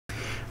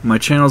My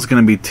channel's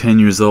gonna be 10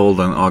 years old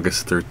on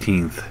August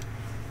 13th,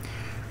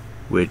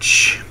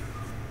 which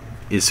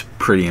is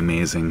pretty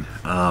amazing.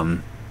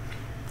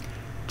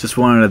 Just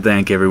wanted to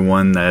thank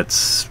everyone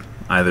that's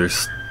either,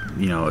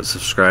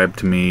 subscribed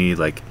to me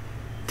like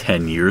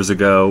 10 years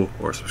ago,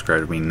 or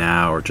subscribed to me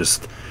now, or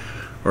just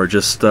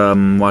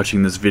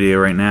watching this video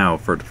right now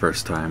for the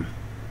first time.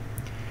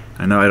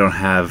 I know I don't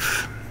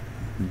have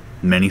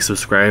many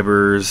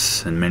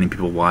subscribers and many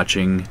people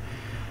watching,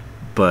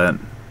 but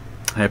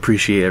I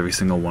appreciate every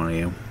single one of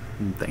you.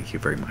 Thank you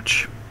very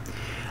much.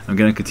 I'm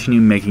gonna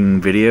continue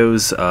making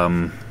videos.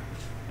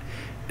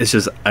 It's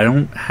just I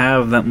don't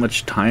have that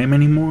much time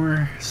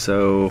anymore,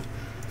 so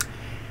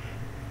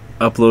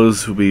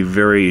uploads will be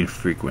very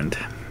infrequent.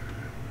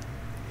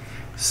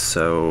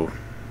 So,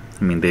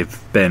 I mean, they've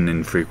been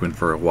infrequent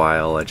for a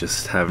while. I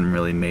just haven't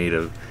really made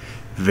a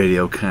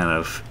video kind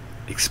of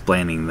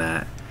explaining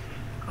that.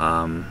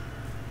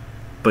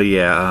 But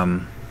yeah, I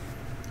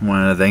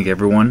wanted to thank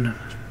everyone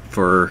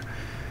for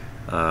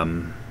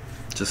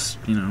just,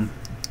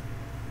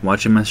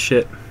 watching my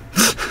shit.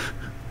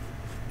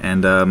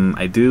 And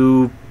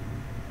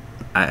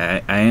I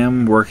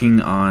am working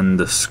on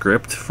the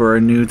script for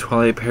a new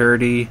Twilight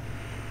parody.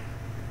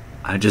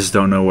 I just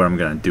don't know what I'm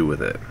gonna do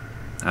with it.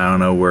 I don't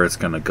know where it's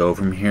gonna go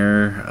from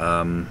here.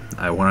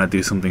 I want to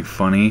do something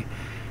funny,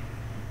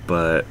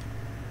 but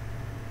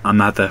I'm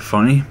not that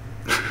funny,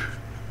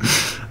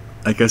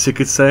 I guess you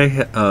could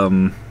say.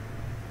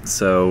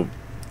 So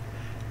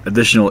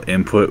additional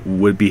input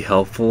would be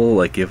helpful.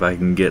 Like if I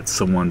can get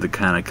someone to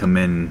kind of come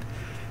in and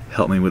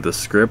help me with the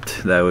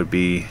script, that would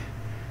be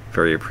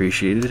very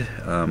appreciated.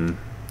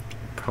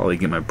 Probably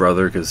get my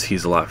brother, because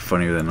he's a lot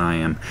funnier than I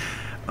am.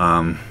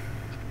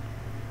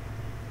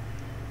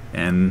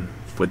 And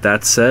with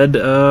that said,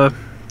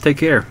 take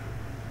care.